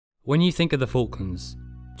When you think of the Falklands,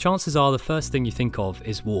 chances are the first thing you think of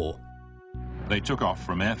is war. They took off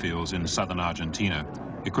from airfields in southern Argentina,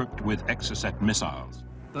 equipped with Exocet missiles.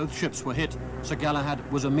 Both ships were hit. Sir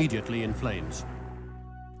Galahad was immediately in flames.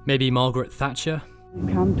 Maybe Margaret Thatcher?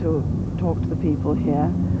 We come to talk to the people here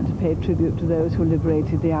and to pay tribute to those who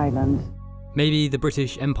liberated the islands. Maybe the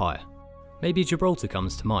British Empire? Maybe Gibraltar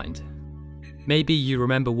comes to mind. Maybe you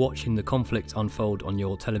remember watching the conflict unfold on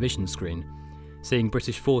your television screen, seeing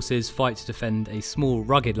British forces fight to defend a small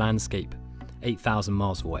rugged landscape 8,000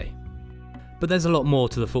 miles away. But there's a lot more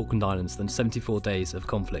to the Falkland Islands than 74 days of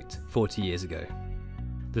conflict 40 years ago.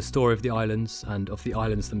 The story of the islands and of the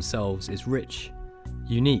islands themselves is rich,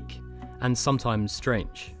 unique, and sometimes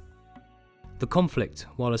strange. The conflict,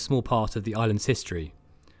 while a small part of the island's history,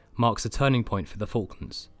 marks a turning point for the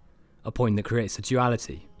Falklands, a point that creates a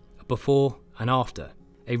duality, a before and after,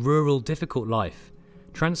 a rural, difficult life,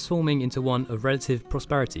 transforming into one of relative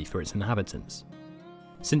prosperity for its inhabitants.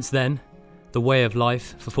 Since then, the way of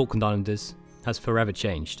life for Falkland Islanders has forever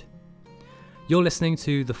changed. You're listening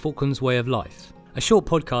to The Falklands Way of Life, a short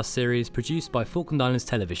podcast series produced by Falkland Islands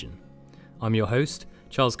Television. I'm your host,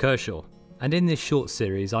 Charles Kershaw, and in this short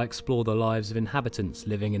series I explore the lives of inhabitants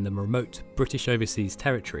living in the remote British Overseas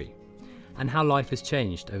Territory and how life has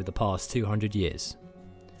changed over the past 200 years.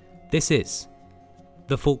 This is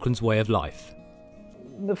The Falklands Way of Life.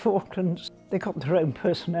 The Falklands, they got their own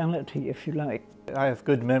personality, if you like. I have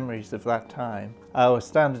good memories of that time. Our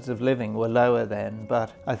standards of living were lower then,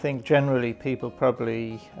 but I think generally people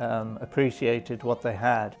probably appreciated what they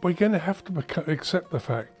had. We're going to have to accept the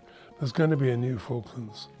fact there's going to be a new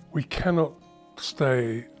Falklands. We cannot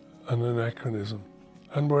stay an anachronism,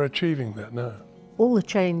 and we're achieving that now. All the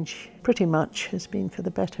change pretty much has been for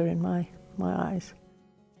the better in my eyes.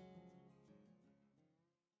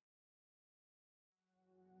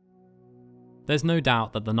 There's no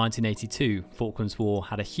doubt that the 1982 Falklands War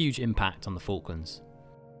had a huge impact on the Falklands.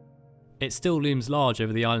 It still looms large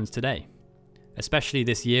over the islands today, especially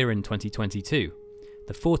this year in 2022,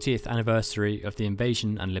 the 40th anniversary of the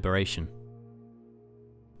invasion and liberation.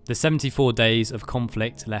 The 74 days of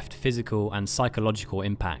conflict left physical and psychological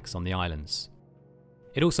impacts on the islands.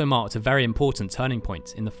 It also marked a very important turning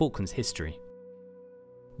point in the Falklands' history.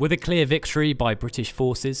 With a clear victory by British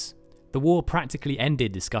forces, the war practically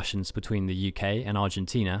ended discussions between the UK and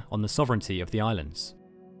Argentina on the sovereignty of the islands.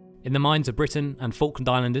 In the minds of Britain and Falkland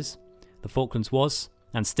Islanders, the Falklands was,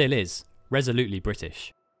 and still is, resolutely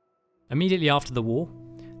British. Immediately after the war,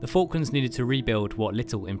 the Falklands needed to rebuild what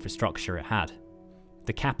little infrastructure it had.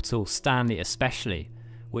 The capital, Stanley especially,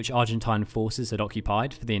 which Argentine forces had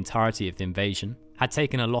occupied for the entirety of the invasion, had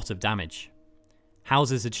taken a lot of damage.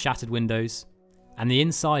 Houses had shattered windows, and the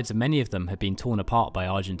insides of many of them had been torn apart by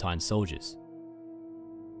Argentine soldiers.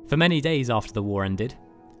 For many days after the war ended,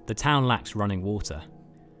 the town lacked running water.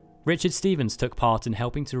 Richard Stevens took part in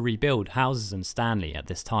helping to rebuild houses in Stanley at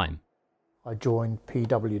this time. I joined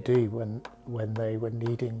PWD when they were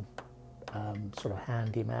needing sort of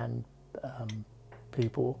handyman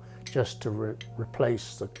people just to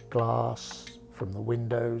replace the glass from the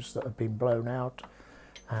windows that had been blown out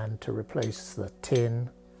and to replace the tin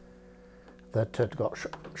that had got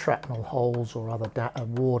shrapnel holes or other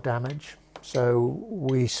war damage. So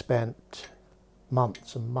we spent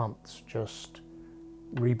months and months just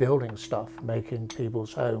rebuilding stuff, making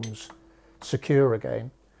people's homes secure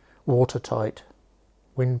again, watertight,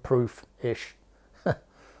 windproof-ish. Did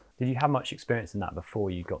you have much experience in that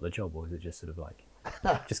before you got the job, or was it just sort of like,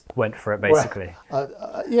 just went for it basically?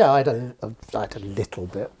 Well, yeah, I had a little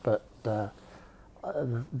bit, but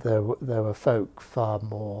there were folk far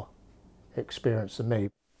more experienced than me.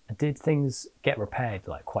 Did things get repaired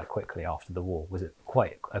like quite quickly after the war? Was it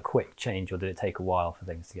quite a quick change, or did it take a while for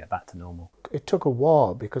things to get back to normal? It took a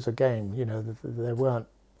while because, again, you know, there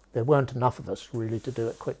weren't enough of us really to do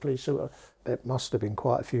it quickly. So it must have been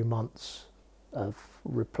quite a few months of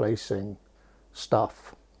replacing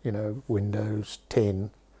stuff, you know, windows,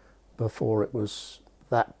 tin, before it was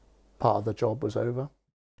that part of the job was over.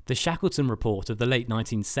 The Shackleton Report of the late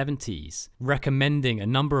 1970s, recommending a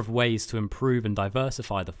number of ways to improve and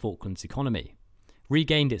diversify the Falklands economy,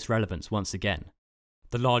 regained its relevance once again.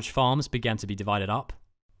 The large farms began to be divided up,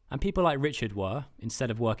 and people like Richard were, instead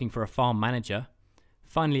of working for a farm manager,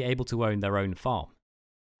 finally able to own their own farm.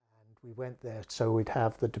 And we went there so we'd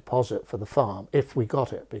have the deposit for the farm, if we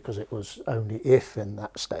got it, because it was only if in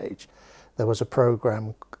that stage. There was a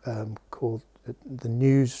programme called the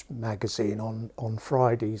news magazine on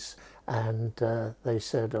Fridays, and they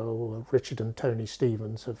said, oh, Richard and Tony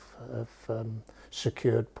Stevens have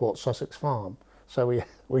secured Port Sussex Farm. So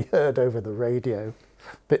we heard over the radio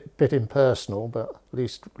Bit impersonal, but at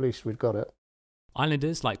least we'd got it.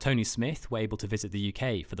 Islanders like Tony Smith were able to visit the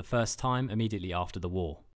UK for the first time immediately after the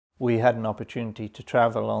war. We had an opportunity to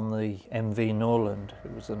travel on the MV Norland.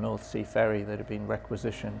 It was a North Sea ferry that had been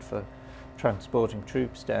requisitioned for transporting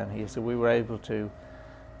troops down here, so we were able to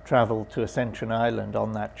travel to Ascension Island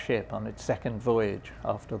on that ship on its second voyage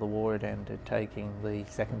after the war had ended, taking the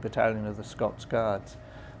 2nd Battalion of the Scots Guards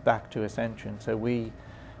back to Ascension. So we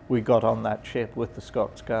got on that ship with the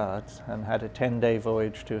Scots Guards and had a 10-day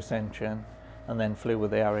voyage to Ascension, and then flew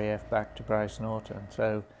with the RAF back to Bryce Norton.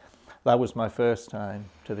 So that was my first time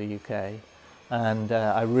to the UK, and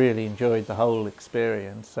I really enjoyed the whole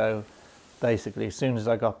experience. So basically, as soon as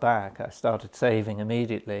I got back, I started saving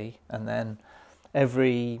immediately, and then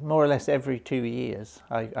more or less every 2 years,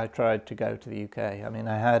 I tried to go to the UK. I mean,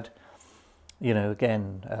 I had,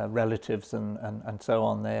 again, relatives and so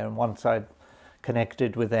on there, and once I'd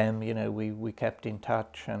connected with them, we kept in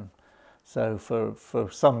touch, and so for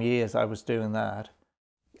some years I was doing that.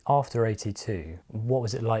 After 82, what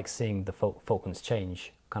was it like seeing the Falklands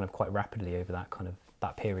change kind of quite rapidly over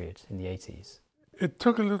that period in the 80s? It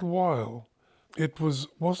took a little while. It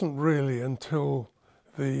wasn't really until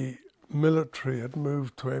the military had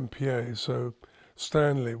moved to MPA, so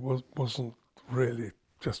Stanley wasn't really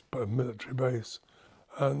just a military base,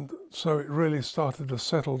 and so it really started to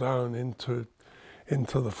settle down into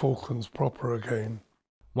the Falklands proper again.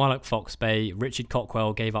 While at Fox Bay, Richard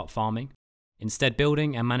Cockwell gave up farming, instead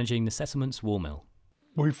building and managing the settlement's wool mill.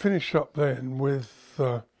 We finished up then with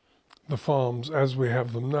the farms as we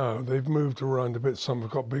have them now. They've moved around a bit, some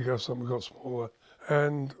have got bigger, some have got smaller,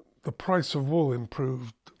 and the price of wool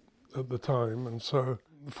improved at the time, and so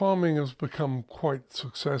farming has become quite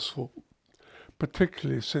successful,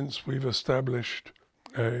 particularly since we've established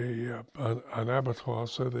an abattoir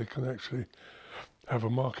so they can actually have a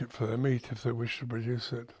market for their meat if they wish to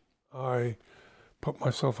produce it. I put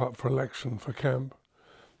myself up for election for camp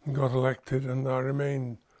and got elected, and I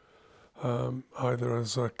remained either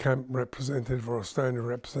as a camp representative or a standing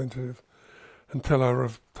representative until I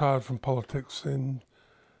retired from politics in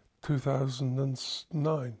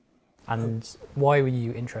 2009. And why were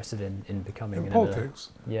you interested in becoming in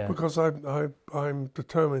politics? Yeah, because I'm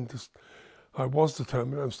determined I was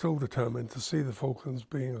determined, I'm still determined to see the Falklands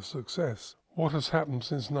being a success. What has happened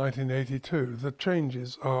since 1982? The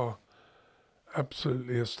changes are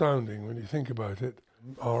absolutely astounding when you think about it.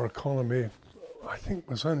 Our economy, I think,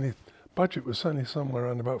 budget was only somewhere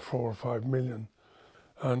around about 4 or 5 million,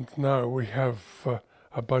 and now we have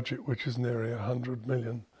a budget which is nearly 100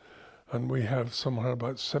 million, and we have somewhere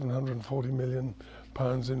about 740 million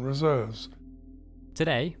pounds in reserves.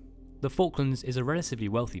 Today, the Falklands is a relatively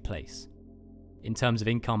wealthy place. In terms of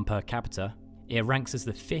income per capita, it ranks as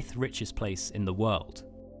the 5th richest place in the world.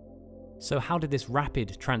 So how did this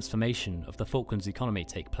rapid transformation of the Falklands economy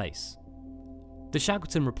take place? The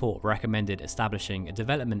Shackleton report recommended establishing a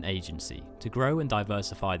development agency to grow and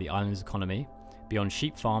diversify the island's economy beyond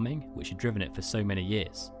sheep farming, which had driven it for so many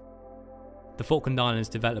years. The Falkland Islands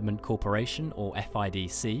Development Corporation, or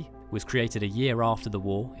FIDC, was created a year after the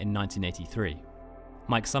war in 1983.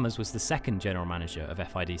 Mike Summers was the second general manager of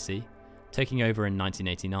FIDC, taking over in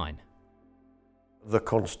 1989. The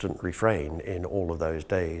constant refrain in all of those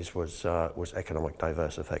days was economic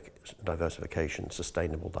diversification,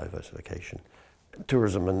 sustainable diversification.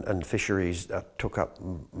 Tourism and fisheries took up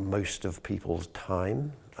most of people's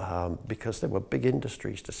time because there were big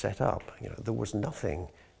industries to set up. There was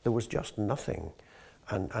nothing. There was just nothing,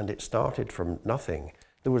 and it started from nothing.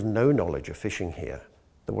 There was no knowledge of fishing here.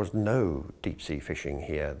 There was no deep sea fishing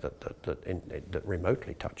here that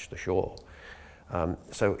remotely touched the shore.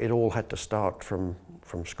 So it all had to start from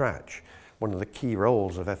scratch. One of the key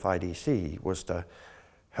roles of FIDC was to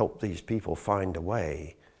help these people find a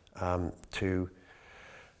way to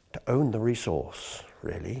own the resource,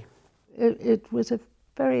 really. It was a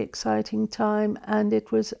very exciting time, and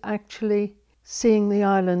it was actually seeing the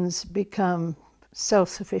islands become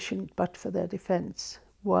self-sufficient but for their defence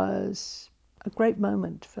was a great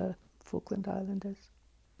moment for Falkland Islanders.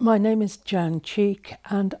 My name is Jan Cheek,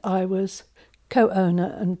 and I was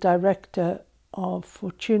co-owner and director of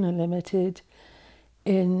Fortuna Limited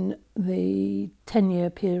in the 10-year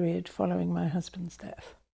period following my husband's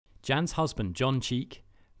death. Jan's husband, John Cheek,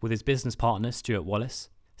 with his business partner, Stuart Wallace,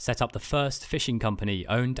 set up the first fishing company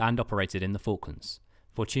owned and operated in the Falklands,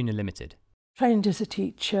 Fortuna Limited. Trained as a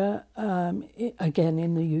teacher, again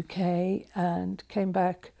in the UK, and came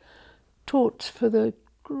back, taught for the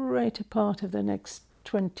greater part of the next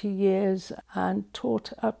 20 years and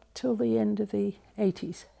taught up till the end of the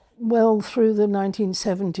 80s. Well, through the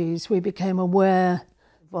 1970s, we became aware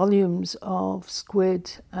volumes of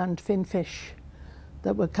squid and finfish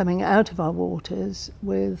that were coming out of our waters,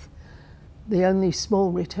 with the only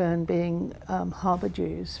small return being harbour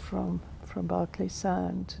dues from Barclay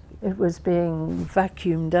Sound. It was being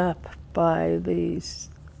vacuumed up by these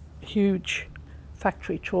huge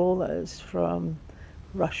factory trawlers from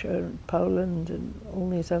Russia and Poland and all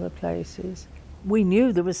these other places. We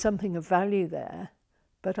knew there was something of value there,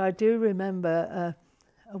 but I do remember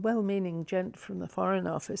a well-meaning gent from the Foreign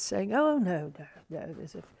Office saying, "Oh, no,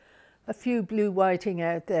 there's a few blue whiting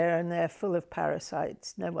out there and they're full of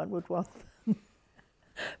parasites. No one would want them."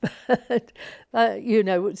 But, you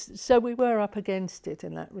know, so we were up against it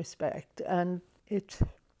in that respect, and it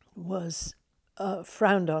was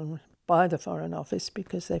frowned on by the Foreign Office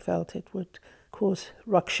because they felt it would cause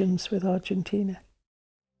ructions with Argentina.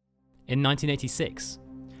 In 1986,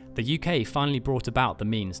 the UK finally brought about the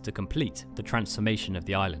means to complete the transformation of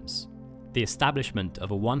the islands, the establishment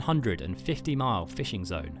of a 150-mile fishing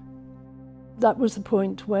zone. That was the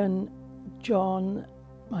point when John,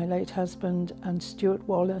 my late husband, and Stuart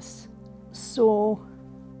Wallace saw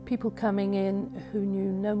people coming in who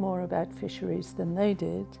knew no more about fisheries than they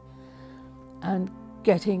did, and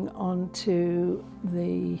getting onto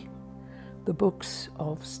the books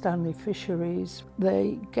of Stanley Fisheries.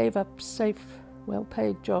 They gave up safe,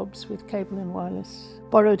 well-paid jobs with cable and wireless,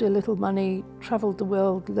 borrowed a little money, travelled the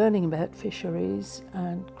world learning about fisheries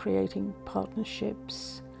and creating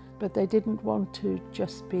partnerships. But they didn't want to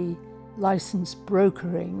just be licensed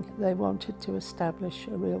brokering, they wanted to establish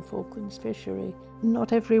a real Falklands fishery.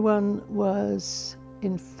 Not everyone was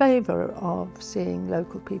in favour of seeing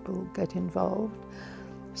local people get involved.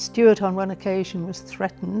 Stuart on one occasion was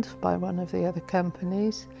threatened by one of the other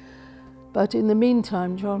companies, but in the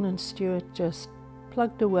meantime John and Stuart just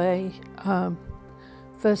plugged away.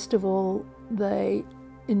 First of all, they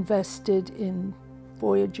invested in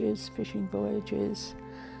voyages, fishing voyages.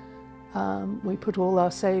 We put all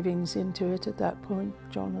our savings into it at that point,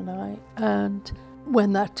 John and I, and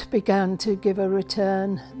when that began to give a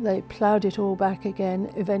return, they ploughed it all back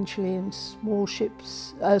again, eventually in small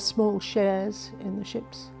ships, small shares in the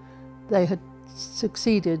ships. They had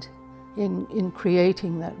succeeded in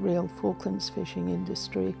creating that real Falklands fishing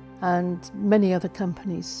industry, and many other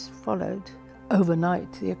companies followed.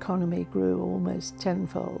 Overnight, the economy grew almost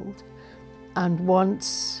tenfold, and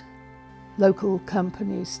once local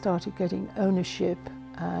companies started getting ownership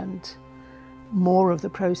and more of the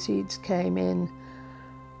proceeds came in,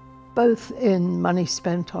 both in money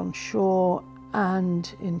spent on shore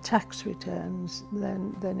and in tax returns,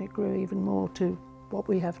 then it grew even more to what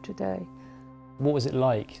we have today. What was it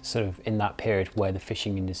like sort of in that period where the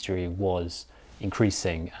fishing industry was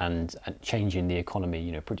increasing and changing the economy,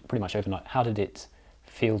 you know, pretty much overnight? How did it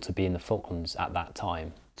feel to be in the Falklands at that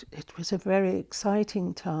time? It was a very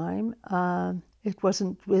exciting time. It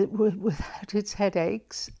wasn't without its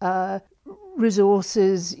headaches.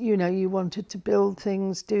 Resources, you know, you wanted to build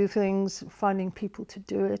things, do things, finding people to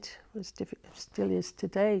do it was difficult, still is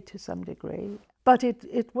today to some degree. But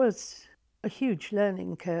it was a huge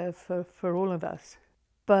learning curve for all of us,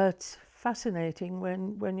 but fascinating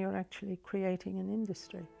when you're actually creating an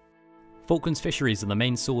industry. Falklands fisheries are the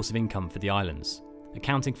main source of income for the islands,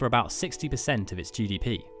 accounting for about 60% of its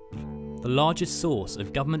GDP. The largest source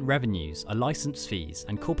of government revenues are licence fees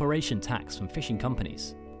and corporation tax from fishing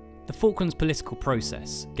companies. The Falklands political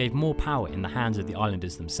process gave more power in the hands of the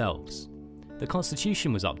islanders themselves. The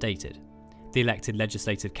constitution was updated. The elected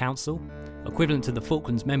Legislative Council, equivalent to the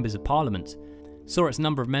Falklands Members of Parliament, saw its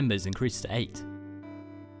number of members increase to 8.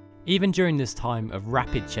 Even during this time of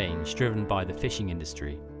rapid change driven by the fishing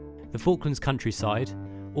industry, the Falklands countryside,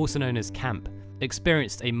 also known as camp,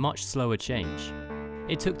 experienced a much slower change.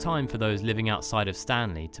 It took time for those living outside of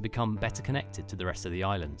Stanley to become better connected to the rest of the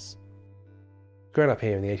islands. Growing up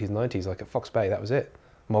here in the 80s and 90s, like at Fox Bay, that was it.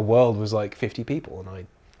 My world was like 50 people and I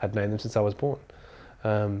had known them since I was born.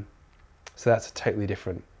 So that's a totally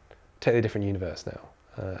different universe now.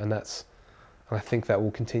 And I think that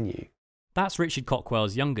will continue. That's Richard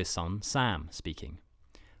Cockwell's youngest son, Sam, speaking.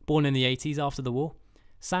 Born in the 80s after the war,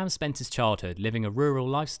 Sam spent his childhood living a rural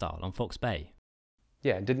lifestyle on Fox Bay.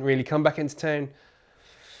 Yeah, and didn't really come back into town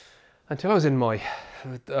until I was in my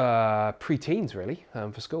pre-teens, really,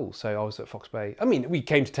 for school. So I was at Fox Bay. I mean, we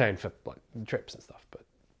came to town for like trips and stuff, but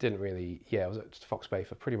didn't really. Yeah, I was at Fox Bay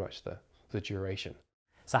for pretty much the duration.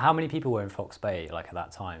 So how many people were in Fox Bay like at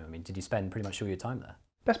that time? I mean, did you spend pretty much all your time there?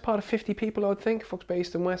 Best part of 50 people, I would think, Fox Bay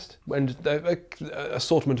East and West, and an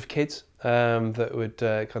assortment of kids that would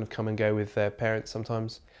kind of come and go with their parents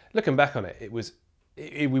sometimes. Looking back on it,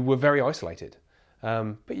 we were very isolated.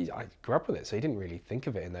 But I grew up with it, so you didn't really think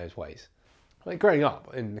of it in those ways. Like growing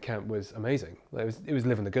up in the camp was amazing. It was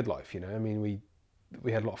living the good life, you know. I mean,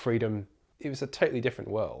 we had a lot of freedom. It was a totally different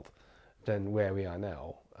world than where we are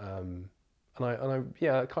now. And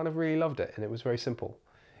I kind of really loved it, and it was very simple.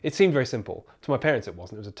 It seemed very simple. To my parents it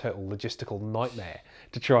wasn't. It was a total logistical nightmare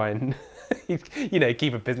to try and you know,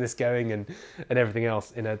 keep a business going and everything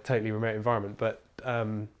else in a totally remote environment. But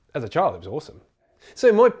as a child it was awesome.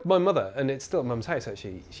 So my mother, and it's still at Mum's house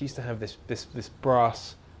actually, she used to have this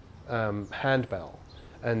brass handbell,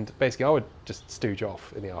 and basically I would just stooge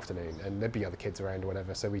off in the afternoon and there'd be other kids around or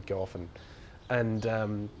whatever, so we'd go off and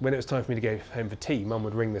when it was time for me to go home for tea, Mum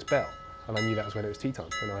would ring this bell and I knew that was when it was tea time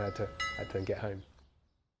and I had to get home.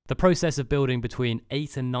 The process of building between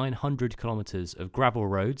 800 and 900 kilometres of gravel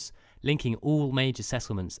roads linking all major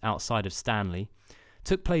settlements outside of Stanley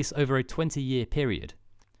took place over a 20-year period,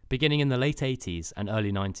 beginning in the late 80s and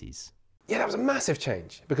early 90s. Yeah, that was a massive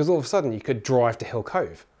change, because all of a sudden you could drive to Hill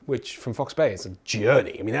Cove, which from Fox Bay is a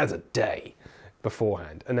journey. I mean, that's a day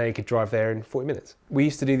beforehand, and then you could drive there in 40 minutes. We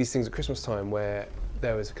used to do these things at Christmas time where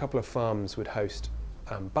there was a couple of farms would host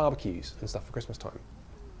barbecues and stuff for Christmas time.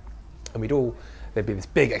 And there'd be this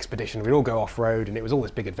big expedition, we'd all go off-road, and it was all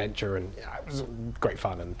this big adventure, and yeah, it was great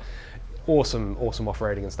fun and awesome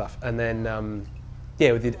off-roading and stuff. And then,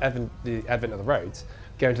 yeah, with the advent of the roads,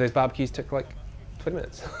 going to those barbecues took like 20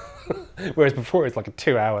 minutes. Whereas before it was like a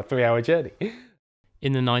 2-hour, 3-hour journey.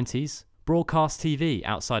 In the 90s, broadcast TV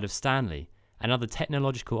outside of Stanley and other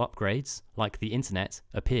technological upgrades, like the internet,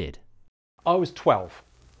 appeared. I was 12.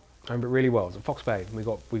 I remember it really well. It was at Fox Bay, and we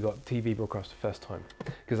got TV broadcast the first time.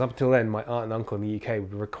 Because up until then, my aunt and uncle in the UK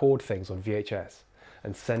would record things on VHS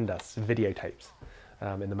and send us videotapes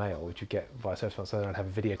in the mail, which you'd get via service. So I'd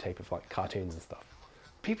have a videotape of like cartoons and stuff.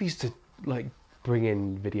 People used to like bring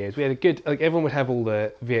in videos. We had a good, like everyone would have all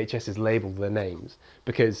the VHSs labelled their names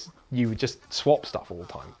because you would just swap stuff all the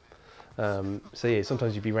time. So yeah,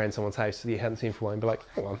 sometimes you'd be around someone's house that you hadn't seen for a while and be like,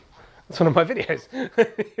 hang on, that's one of my videos.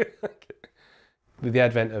 With the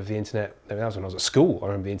advent of the internet, that was when I was at school, I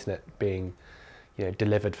remember the internet being, you know,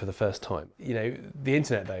 delivered for the first time. You know, the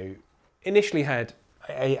internet though, initially had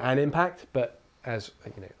an impact, but as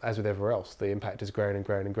you know, as with everywhere else, the impact has grown and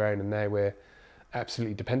grown and grown, and now we're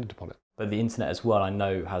absolutely dependent upon it. But the internet as well, I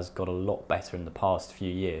know, has got a lot better in the past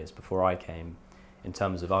few years before I came, in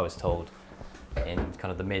terms of, I was told in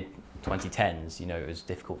kind of the mid-2010s, you know, it was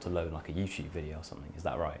difficult to load like a YouTube video or something. Is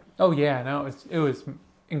that right? Oh yeah, no, it was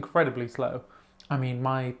incredibly slow. I mean,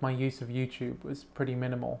 my use of YouTube was pretty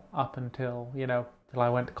minimal up until, you know, till I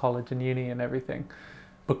went to college and uni and everything,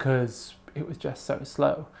 because it was just so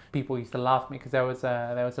slow. People used to laugh at me because there was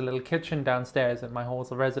a little kitchen downstairs in my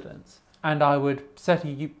halls of residence, and I would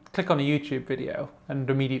click on a YouTube video and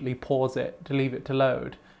immediately pause it to leave it to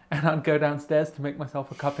load, and I'd go downstairs to make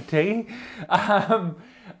myself a cup of tea,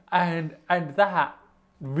 and that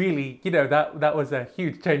really, you know, that was a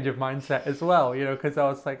huge change of mindset as well, you know, because I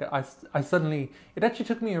was like, I suddenly, it actually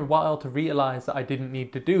took me a while to realise that I didn't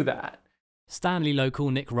need to do that. Stanley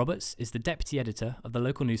local Nick Roberts is the deputy editor of the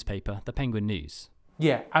local newspaper, the Penguin News.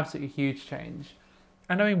 Yeah, absolutely huge change.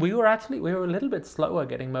 And I mean, we were a little bit slower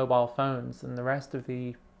getting mobile phones than the rest of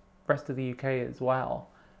the UK as well.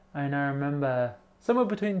 And I remember somewhere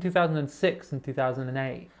between 2006 and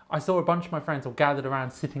 2008, I saw a bunch of my friends all gathered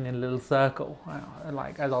around sitting in a little circle,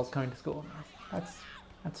 like as I was going to school. That's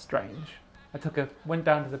strange. I went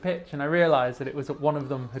down to the pitch and I realised that it was that one of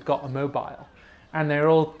them had got a mobile, and they were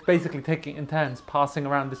all basically taking it in turns, passing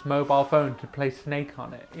around this mobile phone to play Snake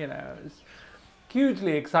on it. You know, it was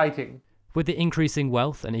hugely exciting. With the increasing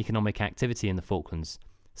wealth and economic activity in the Falklands,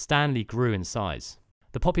 Stanley grew in size.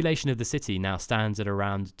 The population of the city now stands at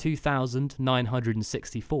around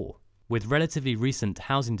 2,964, with relatively recent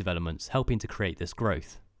housing developments helping to create this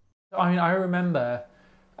growth. I mean, I remember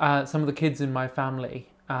some of the kids in my family,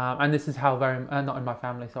 and this is how not in my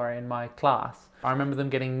family, sorry, in my class. I remember them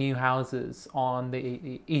getting new houses on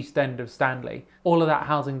the east end of Stanley. All of that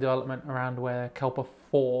housing development around where Kelper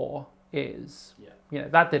 4 is, you know,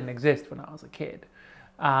 that didn't exist when I was a kid.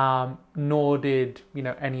 Nor did, you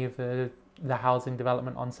know, any of the housing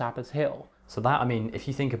development on Sappers Hill. So that, I mean, if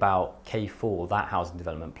you think about K4, that housing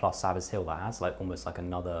development plus Sappers Hill, that has like almost like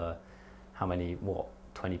another, how many, what,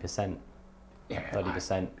 20%,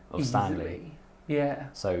 30% of Stanley. Yeah.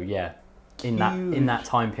 So yeah, in that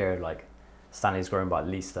time period, like Stanley's grown by at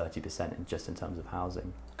least 30% just in terms of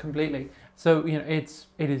housing. Completely. So, you know, it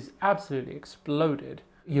is absolutely exploded.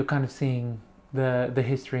 You're kind of seeing the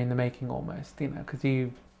history in the making almost, you know, because you're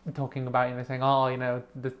talking about, you know, saying, oh, you know,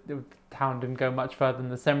 the town didn't go much further than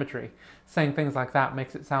the cemetery. Saying things like that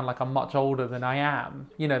makes it sound like I'm much older than I am.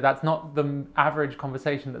 You know, that's not the average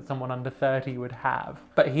conversation that someone under 30 would have.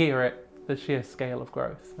 But here at the sheer scale of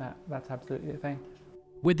growth. That's absolutely the thing.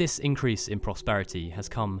 With this increase in prosperity has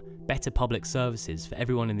come better public services for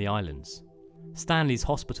everyone in the islands. Stanley's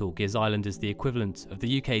Hospital gives islanders the equivalent of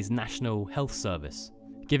the UK's National Health Service,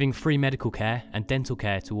 giving free medical care and dental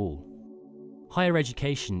care to all. Higher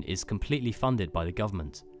education is completely funded by the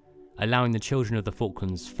government, allowing the children of the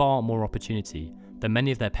Falklands far more opportunity than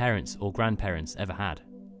many of their parents or grandparents ever had.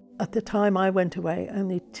 At the time I went away,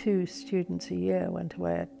 only 2 students a year went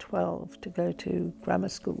away at 12 to go to grammar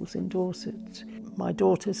schools in Dorset. My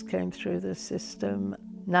daughters came through the system.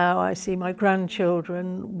 Now I see my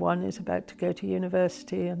grandchildren, one is about to go to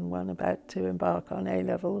university and one about to embark on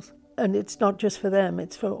A-levels. And it's not just for them,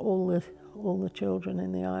 it's for all the children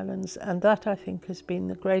in the islands. And that, I think, has been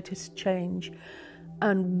the greatest change.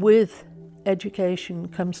 And with education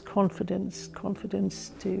comes confidence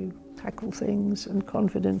to tackle things and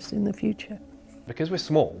confidence in the future. Because we're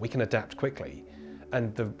small, we can adapt quickly.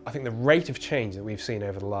 And I think the rate of change that we've seen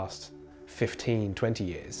over the last 15, 20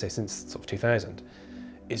 years, say since sort of 2000,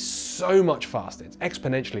 is so much faster. It's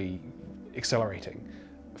exponentially accelerating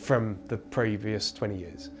from the previous 20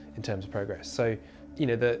 years in terms of progress. So, you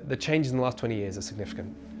know, the changes in the last 20 years are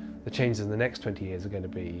significant. The changes in the next 20 years are going to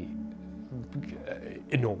be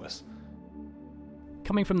enormous.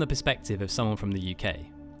 Coming from the perspective of someone from the UK,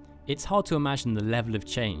 it's hard to imagine the level of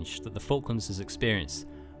change that the Falklands has experienced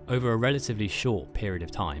over a relatively short period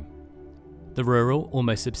of time. The rural,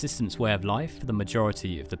 almost subsistence way of life for the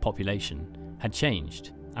majority of the population had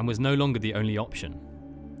changed and was no longer the only option.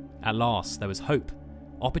 At last, there was hope,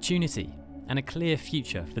 opportunity, and a clear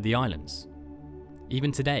future for the islands.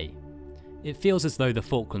 Even today, it feels as though the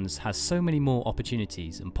Falklands has so many more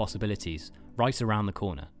opportunities and possibilities right around the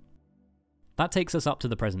corner. That takes us up to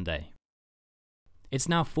the present day. It's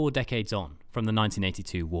now 4 decades on from the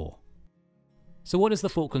 1982 war. So what does the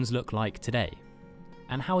Falklands look like today?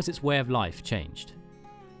 And how has its way of life changed?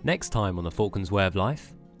 Next time on the Falklands Way of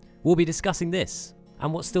Life, we'll be discussing this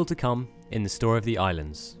and what's still to come in the story of the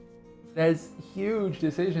islands. There's huge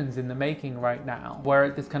decisions in the making right now. We're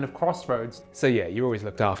at this kind of crossroads. So yeah, you're always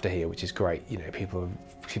looked after here, which is great. You know, people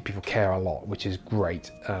care a lot, which is great,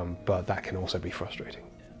 but that can also be frustrating.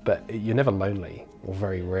 But you're never lonely, or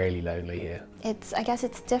very rarely lonely here. I guess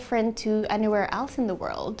it's different to anywhere else in the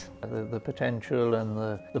world. The potential and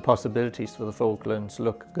the possibilities for the Falklands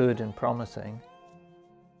look good and promising.